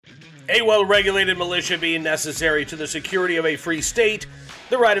A well-regulated militia being necessary to the security of a free state,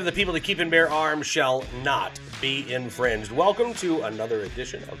 the right of the people to keep and bear arms shall not be infringed. Welcome to another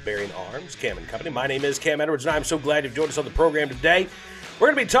edition of Bearing Arms, Cam & Company. My name is Cam Edwards, and I'm so glad you've joined us on the program today.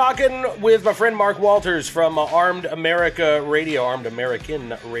 We're going to be talking with my friend Mark Walters from Armed American Radio,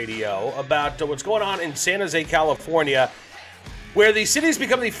 about what's going on in San Jose, California, where the city's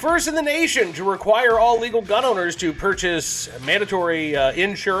become the first in the nation to require all legal gun owners to purchase mandatory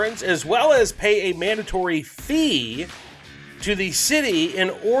insurance as well as pay a mandatory fee to the city in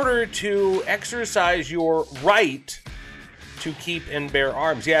order to exercise your right to keep and bear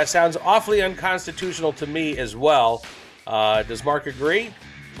arms. Yeah, it sounds awfully unconstitutional to me as well. Does Mark agree?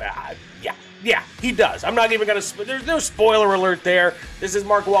 Yeah, he does. I'm not even going to... There's no spoiler alert there. This is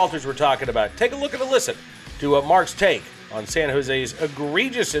Mark Walters we're talking about. Take a look and a listen to Mark's take on San Jose's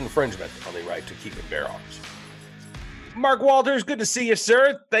egregious infringement on the right to keep and bear arms. Mark Walters, good to see you,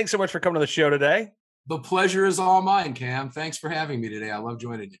 sir. Thanks so much for coming to the show today. The pleasure is all mine, Cam. Thanks for having me today. I love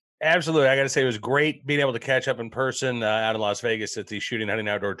joining you. Absolutely. I got to say, it was great being able to catch up in person out in Las Vegas at the Shooting Hunting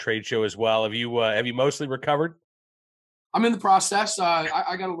Outdoor Trade Show as well. Have you mostly recovered? I'm in the process.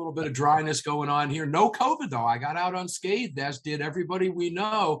 I got a little bit of dryness going on here. No COVID, though. I got out unscathed, as did everybody we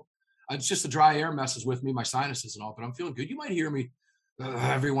know. It's just the dry air messes with me, my sinuses and all, but I'm feeling good. You might hear me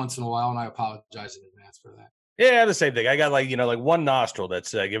every once in a while, and I apologize in advance for that. Yeah, the same thing. I got like one nostril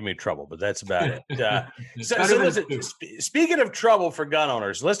that's giving me trouble, but that's about it. So listen, speaking of trouble for gun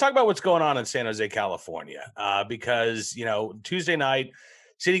owners, let's talk about what's going on in San Jose, California, because, Tuesday night,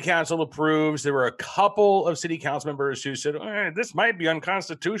 City Council approves. There were a couple of City Council members who said, this might be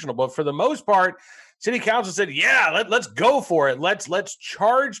unconstitutional, but for the most part, City Council said, yeah, let's go for it. Let's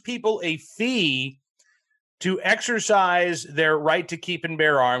charge people a fee to exercise their right to keep and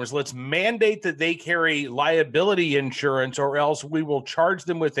bear arms. Let's mandate that they carry liability insurance, or else we will charge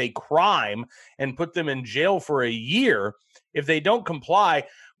them with a crime and put them in jail for a year if they don't comply.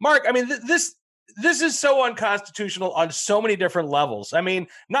 Mark, I mean, this is so unconstitutional on so many different levels. I mean,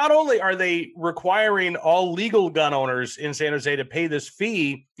 not only are they requiring all legal gun owners in San Jose to pay this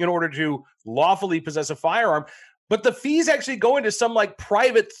fee in order to lawfully possess a firearm, but the fees actually go into some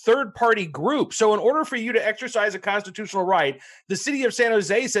private third-party group. So in order for you to exercise a constitutional right, the city of San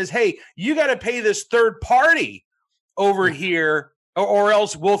Jose says, hey, you got to pay this third party over here, or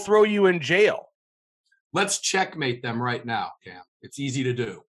else we'll throw you in jail. Let's checkmate them right now, Cam. It's easy to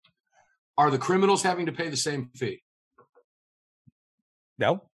do. Are the criminals having to pay the same fee?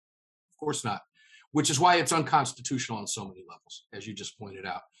 No. Of course not, which is why it's unconstitutional on so many levels, as you just pointed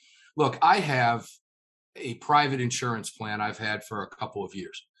out. Look, I have a private insurance plan I've had for a couple of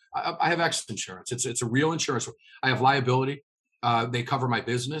years. I have X insurance. It's a real insurance. I have liability. They cover my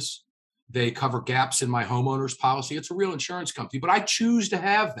business. They cover gaps in my homeowner's policy. It's a real insurance company, but I choose to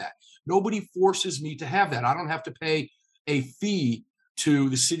have that. Nobody forces me to have that. I don't have to pay a fee to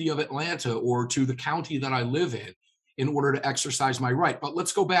the city of Atlanta or to the county that I live in order to exercise my right. But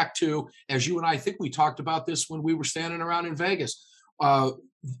let's go back to, as you and I think we talked about this when we were standing around in Vegas.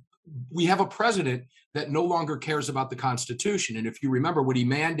 We have a president that no longer cares about the Constitution. And if you remember, when he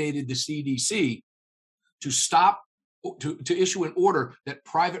mandated the CDC to issue an order that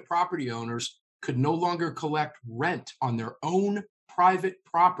private property owners could no longer collect rent on their own private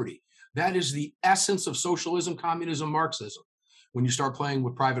property. That is the essence of socialism, communism, Marxism. When you start playing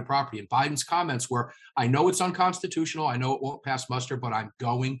with private property. And Biden's comments were, I know it's unconstitutional, I know it won't pass muster, but I'm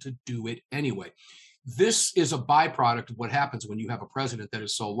going to do it anyway. This is a byproduct of what happens when you have a president that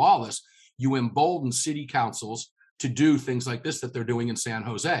is so lawless. You embolden city councils to do things like this that they're doing in San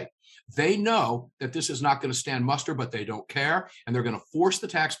Jose. They know that this is not going to stand muster, but they don't care. And they're going to force the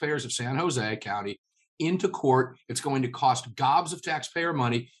taxpayers of San Jose County into court. It's going to cost gobs of taxpayer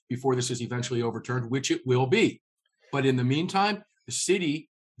money before this is eventually overturned, which it will be. But in the meantime, the city,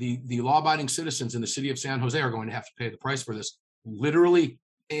 the law-abiding citizens in the city of San Jose are going to have to pay the price for this, literally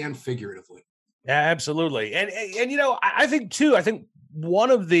and figuratively. Yeah, absolutely. And I think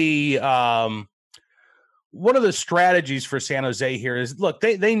one of the strategies for San Jose here is, look,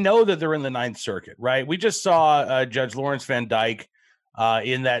 they know that they're in the Ninth Circuit, right? We just saw Judge Lawrence Van Dyke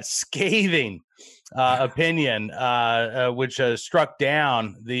in that scathing opinion, which struck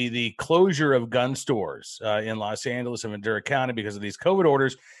down the closure of gun stores in Los Angeles and Ventura County because of these COVID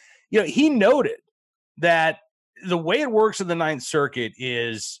orders. He noted that the way it works in the Ninth Circuit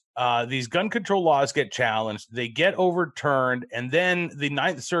is these gun control laws get challenged, they get overturned, and then the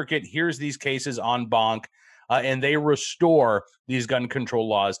Ninth Circuit hears these cases en banc, and they restore these gun control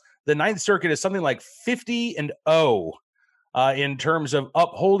laws. The Ninth Circuit is something like 50-0 in terms of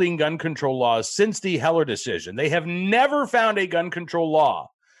upholding gun control laws since the Heller decision. They have never found a gun control law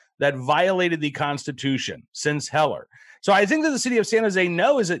that violated the Constitution since Heller. So I think that the city of San Jose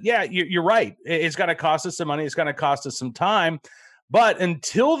knows that, yeah, you're right. It's going to cost us some money. It's going to cost us some time. But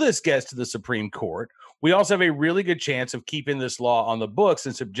until this gets to the Supreme Court, we also have a really good chance of keeping this law on the books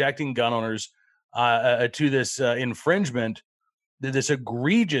and subjecting gun owners to this infringement, this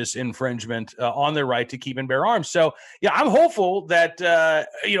egregious infringement on their right to keep and bear arms. So, yeah, I'm hopeful that,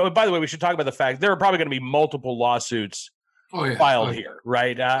 by the way, we should talk about the fact there are probably going to be multiple lawsuits filed here,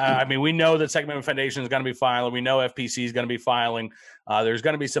 right? I mean, we know that Second Amendment Foundation is going to be filing. We know FPC is going to be filing. There's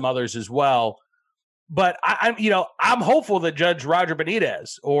going to be some others as well. But I'm hopeful that Judge Roger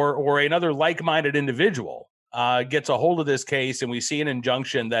Benitez or another like-minded individual gets a hold of this case, and we see an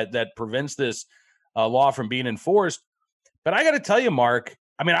injunction that prevents this law from being enforced. But I got to tell you, Mark,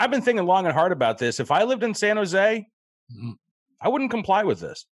 I mean, I've been thinking long and hard about this. If I lived in San Jose, I wouldn't comply with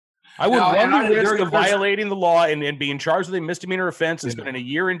this. I would run the risk of violating the law and being charged with a misdemeanor offense and spending a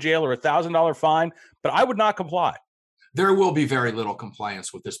year in jail or $1,000 fine, but I would not comply. There will be very little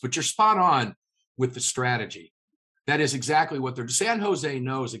compliance with this, but you're spot on with the strategy. That is exactly what San Jose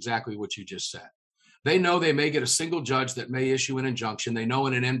knows exactly what you just said. They know they may get a single judge that may issue an injunction. They know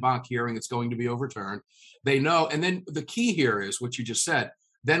in an en banc hearing it's going to be overturned. They know, and then the key here is what you just said.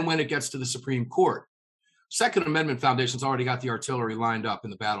 Then when it gets to the Supreme Court, Second Amendment Foundation's already got the artillery lined up in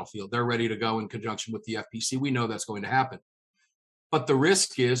the battlefield. They're ready to go in conjunction with the FPC. We know that's going to happen. But the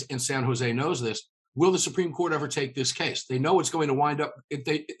risk is, and San Jose knows this, will the Supreme Court ever take this case? They know it's going to wind up,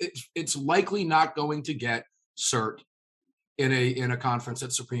 it's likely not going to get cert in a conference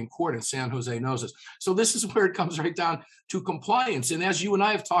at Supreme Court, and San Jose knows this. So this is where it comes right down to compliance. And as you and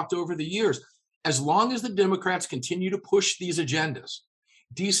I have talked over the years, as long as the Democrats continue to push these agendas,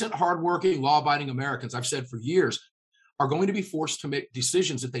 decent, hardworking, law-abiding Americans, I've said for years, are going to be forced to make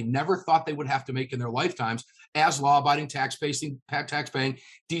decisions that they never thought they would have to make in their lifetimes as law-abiding, tax-paying,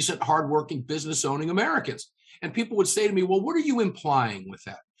 decent, hardworking, business-owning Americans. And people would say to me, well, what are you implying with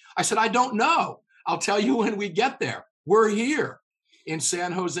that? I said, I don't know. I'll tell you when we get there. We're here. In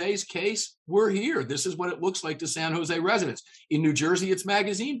San Jose's case, we're here. This is what it looks like to San Jose residents. In New Jersey, it's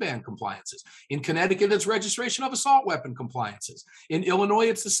magazine ban compliances. In Connecticut, it's registration of assault weapon compliances. In Illinois,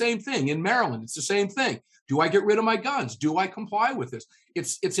 it's the same thing. In Maryland, it's the same thing. Do I get rid of my guns? Do I comply with this?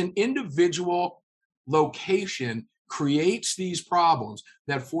 It's an individual location creates these problems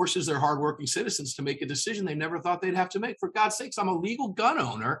that forces their hardworking citizens to make a decision they never thought they'd have to make. For God's sakes, I'm a legal gun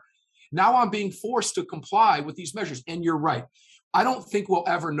owner. Now I'm being forced to comply with these measures. And you're right. I don't think we'll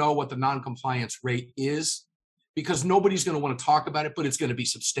ever know what the non-compliance rate is because nobody's going to want to talk about it, but it's going to be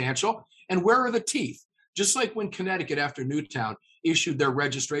substantial. And where are the teeth? Just like when Connecticut, after Newtown, issued their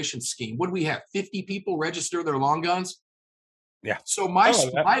registration scheme. What do we have? 50 people register their long guns? Yeah. So my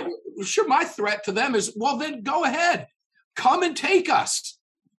threat to them is, well, then go ahead. Come and take us.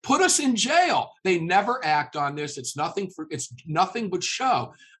 Put us in jail. They never act on this. It's nothing but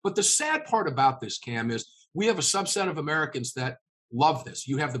show. But the sad part about this, Cam, is we have a subset of Americans that love this.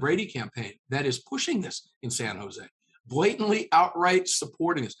 You have the Brady campaign that is pushing this in San Jose, blatantly outright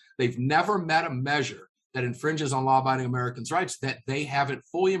supporting this. They've never met a measure that infringes on law-abiding Americans' rights that they haven't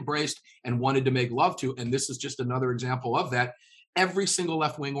fully embraced and wanted to make love to. And this is just another example of that. Every single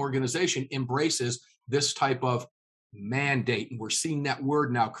left-wing organization embraces this type of mandate. And we're seeing that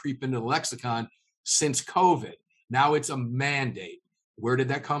word now creep into the lexicon since COVID. Now it's a mandate. Where did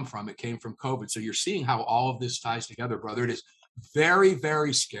that come from? It came from COVID. So you're seeing how all of this ties together, brother. It is very,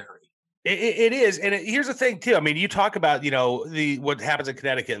 very scary. It is. And here's the thing, too. I mean, you talk about, what happens in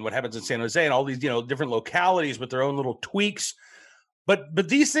Connecticut and what happens in San Jose and all these, different localities with their own little tweaks. But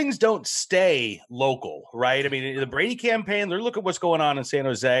these things don't stay local, right? I mean, the Brady campaign, they're looking at what's going on in San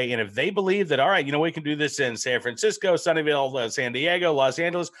Jose. And if they believe that, all right, we can do this in San Francisco, Sunnyvale, San Diego, Los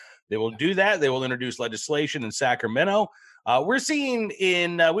Angeles, they will do that. They will introduce legislation in Sacramento. We're seeing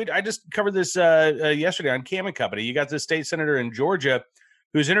I just covered this yesterday on Cam and Company. You got this state senator in Georgia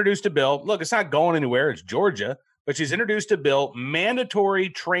who's introduced a bill. Look, it's not going anywhere. It's Georgia, but she's introduced a bill, mandatory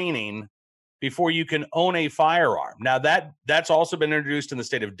training before you can own a firearm. Now that's also been introduced in the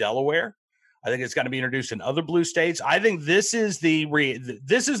state of Delaware. I think it's going to be introduced in other blue states. I think this is the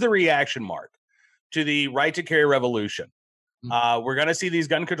reaction, Mark, to the right to carry revolution. We're going to see these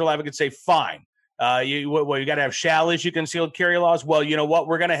gun control advocates say, fine. You got to have shall issue concealed carry laws. Well, you know what?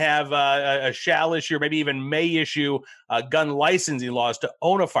 We're going to have a shall issue or maybe even may issue gun licensing laws to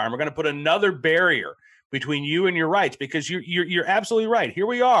own a firearm. We're going to put another barrier between you and your rights because you're absolutely right. Here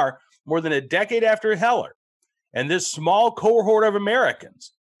we are more than a decade after Heller, and this small cohort of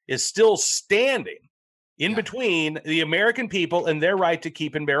Americans is still standing in between the American people and their right to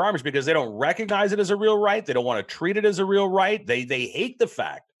keep and bear arms because they don't recognize it as a real right. They don't want to treat it as a real right. They hate the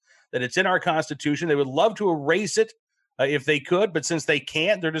fact that it's in our Constitution. They would love to erase it if they could, but since they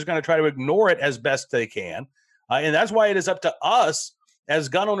can't, they're just going to try to ignore it as best they can. And that's why it is up to us as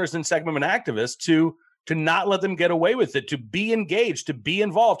gun owners and Second Amendment activists to not let them get away with it, to be engaged, to be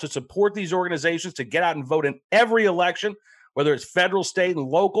involved, to support these organizations, to get out and vote in every election, whether it's federal, state, and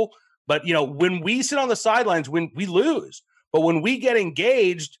local. But, when we sit on the sidelines, when we lose, but when we get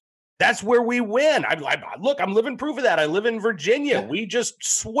engaged, that's where we win. Look, I'm living proof of that. I live in Virginia. Yeah. We just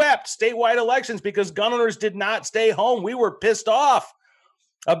swept statewide elections because gun owners did not stay home. We were pissed off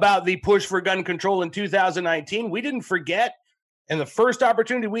about the push for gun control in 2019. We didn't forget. And the first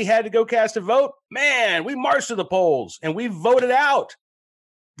opportunity we had to go cast a vote, man, we marched to the polls and we voted out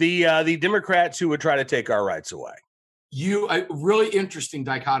the Democrats who would try to take our rights away. A really interesting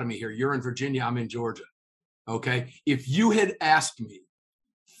dichotomy here. You're in Virginia, I'm in Georgia. Okay. If you had asked me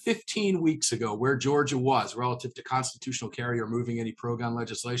 15 weeks ago where Georgia was relative to constitutional carry or moving any pro-gun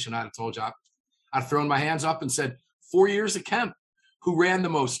legislation, I'd have told you, I'd have thrown my hands up and said 4 years of Kemp, who ran the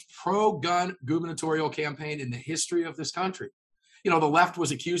most pro-gun gubernatorial campaign in the history of this country. The left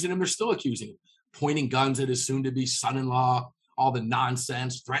was accusing him. They're still accusing him, pointing guns at his soon-to-be son-in-law, all the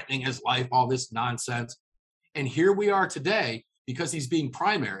nonsense, threatening his life, all this nonsense. And here we are today because he's being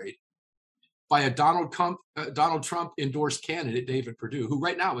primaried by a Donald Trump endorsed candidate, David Perdue, who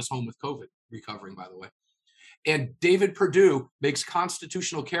right now is home with COVID, recovering, by the way. And David Perdue makes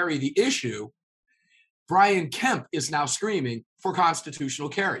constitutional carry the issue. Brian Kemp is now screaming for constitutional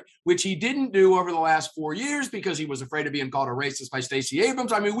carry, which he didn't do over the last 4 years because he was afraid of being called a racist by Stacey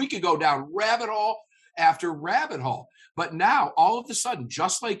Abrams. I mean, we could go down rabbit hole after rabbit hole. But now, all of a sudden,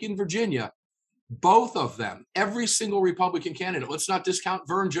 just like in Virginia, both of them, every single Republican candidate, let's not discount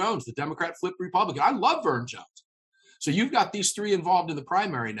Vern Jones, the Democrat flipped Republican. I love Vern Jones. So you've got these three involved in the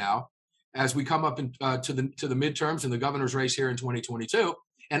primary now as we come up to the midterms and the governor's race here in 2022.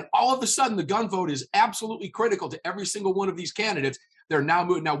 And all of a sudden, the gun vote is absolutely critical to every single one of these candidates. They're now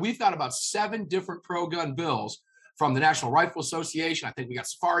moving. Now, we've got about 7 different pro-gun bills from the National Rifle Association. I think we got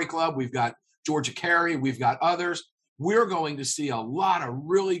Safari Club. We've got Georgia Carry. We've got others. We're going to see a lot of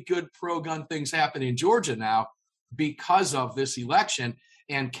really good pro-gun things happen in Georgia now because of this election.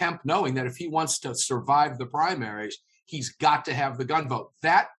 And Kemp knowing that if he wants to survive the primaries, he's got to have the gun vote.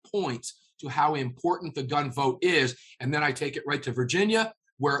 That points to how important the gun vote is. And then I take it right to Virginia,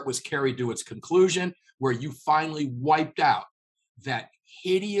 where it was carried to its conclusion, where you finally wiped out that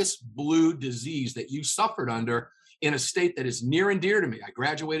hideous blue disease that you suffered under in a state that is near and dear to me. I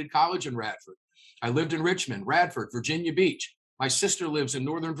graduated college in Radford. I lived in Richmond, Radford, Virginia Beach. My sister lives in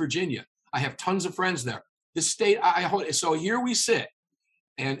Northern Virginia. I have tons of friends there. The state, so here we sit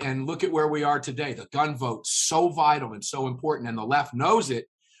and look at where we are today. The gun vote, so vital and so important, and the left knows it,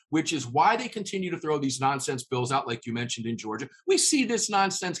 which is why they continue to throw these nonsense bills out, like you mentioned in Georgia. We see this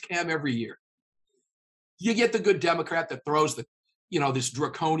nonsense, Cam, every year. You get the good Democrat that throws this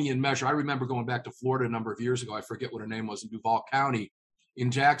draconian measure. I remember going back to Florida a number of years ago. I forget what her name was, in Duval County in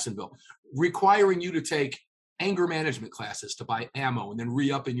Jacksonville, requiring you to take anger management classes to buy ammo and then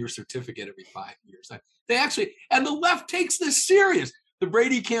re-up in your certificate every 5 years. And the left takes this serious. The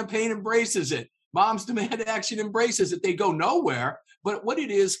Brady campaign embraces it. Moms Demand Action embraces it. They go nowhere. But what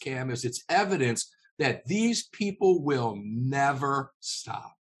it is, Cam, is it's evidence that these people will never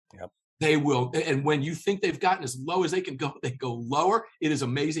stop. Yep. They will. And when you think they've gotten as low as they can go, they go lower. It is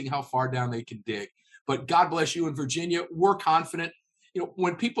amazing how far down they can dig. But God bless you in Virginia. We're confident.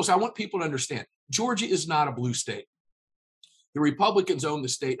 When people say, I want people to understand, Georgia is not a blue state. The Republicans own the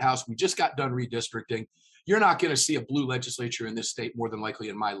state house. We just got done redistricting. You're not going to see a blue legislature in this state more than likely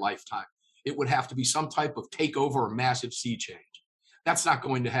in my lifetime. It would have to be some type of takeover or massive sea change. That's not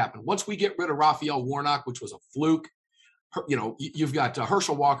going to happen. Once we get rid of Raphael Warnock, which was a fluke, you've got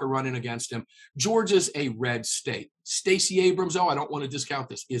Herschel Walker running against him. Georgia's a red state. Stacey Abrams, I don't want to discount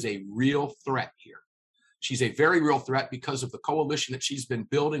this, is a real threat here. She's a very real threat because of the coalition that she's been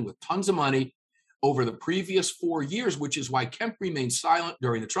building with tons of money over the previous 4 years, which is why Kemp remained silent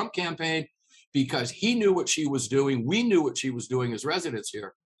during the Trump campaign, because he knew what she was doing. We knew what she was doing as residents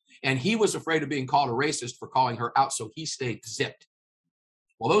here. And he was afraid of being called a racist for calling her out, so he stayed zipped.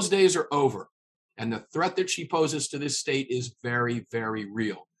 Well, those days are over. And the threat that she poses to this state is very, very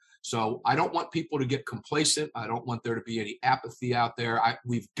real. So I don't want people to get complacent. I don't want there to be any apathy out there.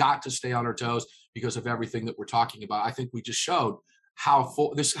 We've got to stay on our toes because of everything that we're talking about. I think we just showed how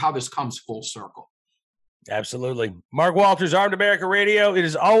this comes full circle. Absolutely. Mark Walters, Armed America Radio. It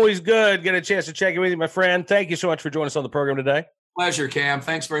is always good. Get a chance to check in with you, my friend. Thank you so much for joining us on the program today. Pleasure, Cam.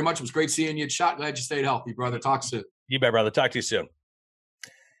 Thanks very much. It was great seeing you at SHOT. Glad you stayed healthy, brother. Talk soon. You bet, brother. Talk to you soon.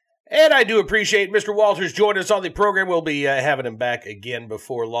 And I do appreciate Mr. Walters joining us on the program. We'll be having him back again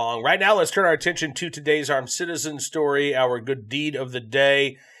before long. Right now, let's turn our attention to today's Armed Citizen story, our good deed of the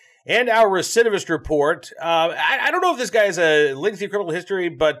day, and our recidivist report. I don't know if this guy has a lengthy criminal history,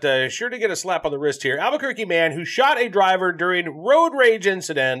 but sure to get a slap on the wrist here. Albuquerque man who shot a driver during road rage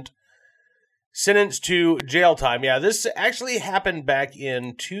incident sentenced to jail time. Yeah, this actually happened back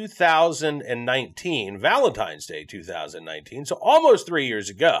in 2019, Valentine's Day 2019, so almost 3 years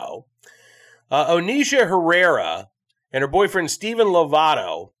ago. Onisha Herrera and her boyfriend Steven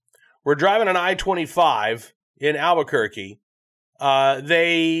Lovato were driving on I-25 in Albuquerque.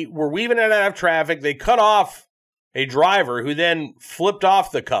 They were weaving in and out of traffic. They cut off a driver who then flipped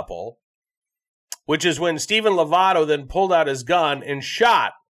off the couple, which is when Steven Lovato then pulled out his gun and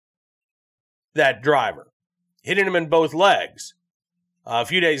shot that driver, hitting him in both legs. A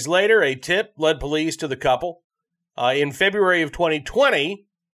few days later, a tip led police to the couple. In February of 2020,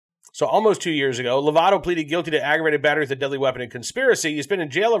 so almost 2 years ago, Lovato pleaded guilty to aggravated battery with a deadly weapon and conspiracy. He's been in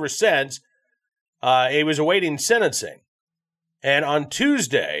jail ever since. He was awaiting sentencing. And on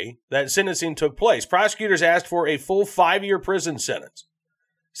Tuesday, that sentencing took place. Prosecutors asked for a full 5-year prison sentence,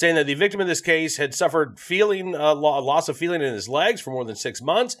 saying that the victim in this case had suffered loss of feeling in his legs for more than 6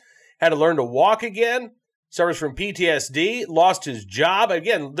 months, had to learn to walk again, suffers from PTSD, lost his job.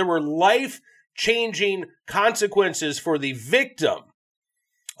 Again, there were life-changing consequences for the victim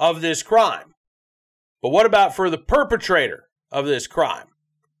of this crime. But what about for the perpetrator of this crime?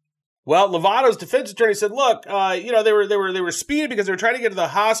 Well, Lovato's defense attorney said, look, they were speeding because they were trying to get to the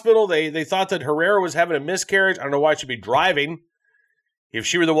hospital. They thought that Herrera was having a miscarriage. I don't know why she'd be driving. If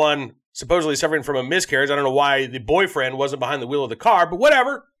she were the one supposedly suffering from a miscarriage, I don't know why the boyfriend wasn't behind the wheel of the car, but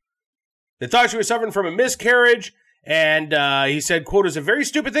whatever. They thought she was suffering from a miscarriage, and he said, quote, "It's a very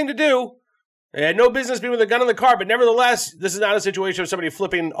stupid thing to do. They had no business being with a gun in the car, but nevertheless, this is not a situation of somebody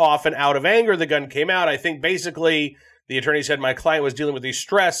flipping off and out of anger. The gun came out. I think basically the attorney said my client was dealing with the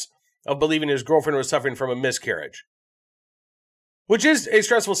stress of believing his girlfriend was suffering from a miscarriage," which is a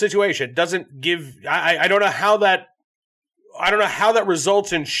stressful situation. Doesn't give, I don't know how that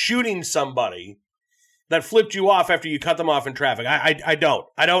results in shooting somebody that flipped you off after you cut them off in traffic. I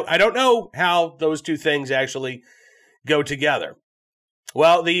don't know how those two things actually go together.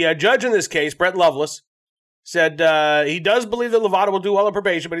 Well, the judge in this case, Brett Lovelace, said he does believe that Lovato will do well on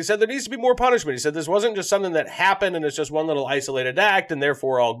probation, but he said there needs to be more punishment. He said this wasn't just something that happened and it's just one little isolated act and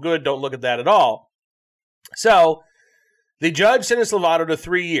therefore all good. Don't look at that at all. So the judge sentenced Lovato to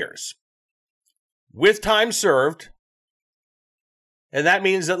 3 years with time served. And that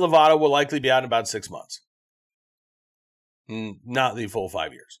means that Lovato will likely be out in about 6 months. Not the full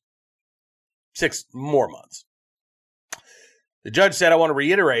 5 years. 6 more months. The judge said, I want to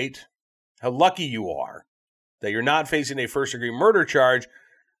reiterate how lucky you are that you're not facing a first-degree murder charge,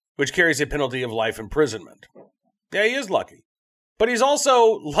 which carries a penalty of life imprisonment. Yeah, he is lucky. But he's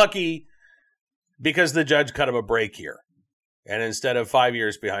also lucky because the judge cut him a break here. And instead of 5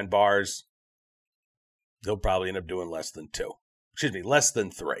 years behind bars, he'll probably end up doing less than 3.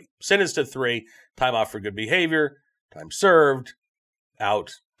 Sentenced to 3, time off for good behavior, time served,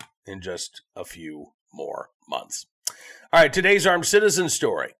 out in just a few more months. All right, today's Armed Citizen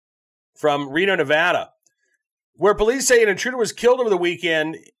story from Reno, Nevada, where police say an intruder was killed over the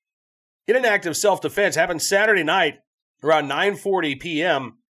weekend in an act of self-defense. Happened Saturday night around 9:40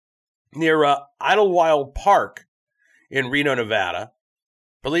 p.m. near Idlewild Park in Reno, Nevada.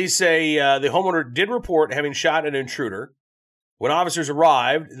 Police say the homeowner did report having shot an intruder. When officers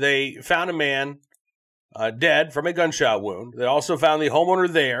arrived, they found a man dead from a gunshot wound. They also found the homeowner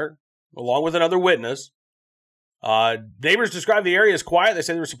there, along with another witness. Neighbors described the area as quiet. They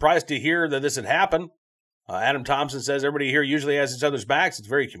said they were surprised to hear that this had happened. Adam Thompson says everybody here usually has each other's backs. It's a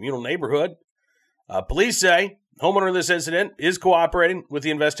very communal neighborhood. Police say the homeowner in this incident is cooperating with the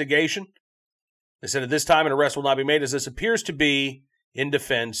investigation. They said at this time an arrest will not be made as this appears to be in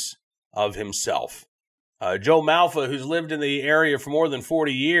defense of himself. Joe Malfa, who's lived in the area for more than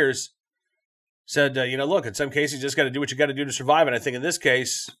 40 years, said, look, in some cases, you just got to do what you got to do to survive. And I think in this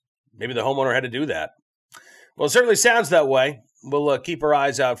case, maybe the homeowner had to do that. Well, it certainly sounds that way. We'll keep our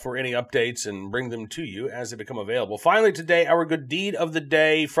eyes out for any updates and bring them to you as they become available. Finally, today, our good deed of the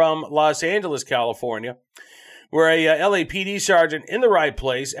day from Los Angeles, California, where a LAPD sergeant in the right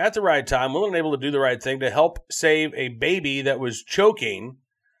place at the right time, willing and able to do the right thing to help save a baby that was choking,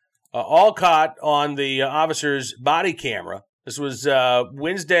 all caught on the officer's body camera. This was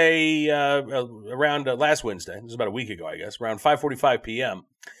Wednesday, around last Wednesday. This was about a week ago, I guess, around 5:45 p.m.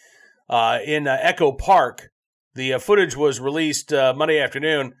 In Echo Park. The footage was released Monday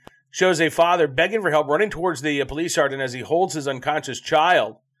afternoon. Shows a father begging for help, running towards the police sergeant as he holds his unconscious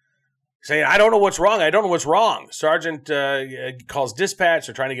child. saying, I don't know what's wrong. I don't know what's wrong. Sergeant calls dispatch.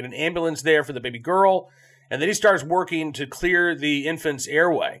 They're trying to get an ambulance there for the baby girl. And then he starts working to clear the infant's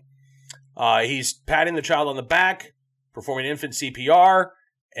airway. He's patting the child on the back, performing infant CPR,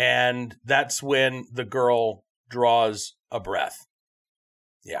 and that's when the girl draws a breath.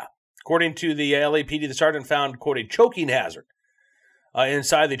 Yeah. According to the LAPD, the sergeant found, quote, a choking hazard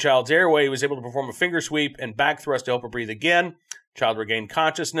inside the child's airway. He was able to perform a finger sweep and back thrust to help her breathe again. Child regained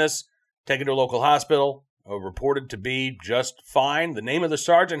consciousness, taken to a local hospital, reported to be just fine. The name of the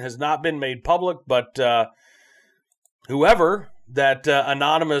sergeant has not been made public, but whoever that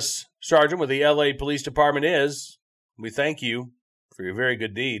anonymous sergeant with the LA Police Department is, we thank you for your very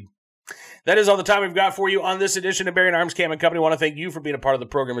good deed. That is all the time we've got for you on this edition of Bearing Arms Cam & Company. I want to thank you for being a part of the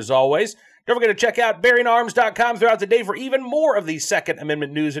program as always. Don't forget to check out BearingArms.com throughout the day for even more of the Second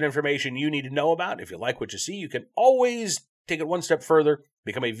Amendment news and information you need to know about. If you like what you see, you can always take it one step further,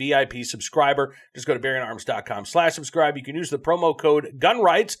 become a VIP subscriber. Just go to BearingArms.com/subscribe. You can use the promo code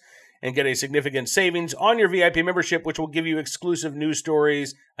GUNRIGHTS and get a significant savings on your VIP membership, which will give you exclusive news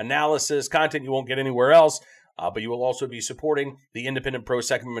stories, analysis, content you won't get anywhere else. But you will also be supporting the independent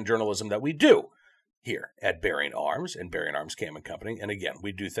pro-Second Amendment journalism that we do here at Bearing Arms and Bearing Arms Cam & Company. And again,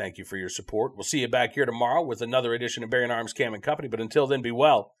 we do thank you for your support. We'll see you back here tomorrow with another edition of Bearing Arms Cam & Company. But until then, be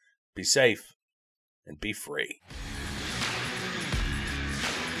well, be safe, and be free.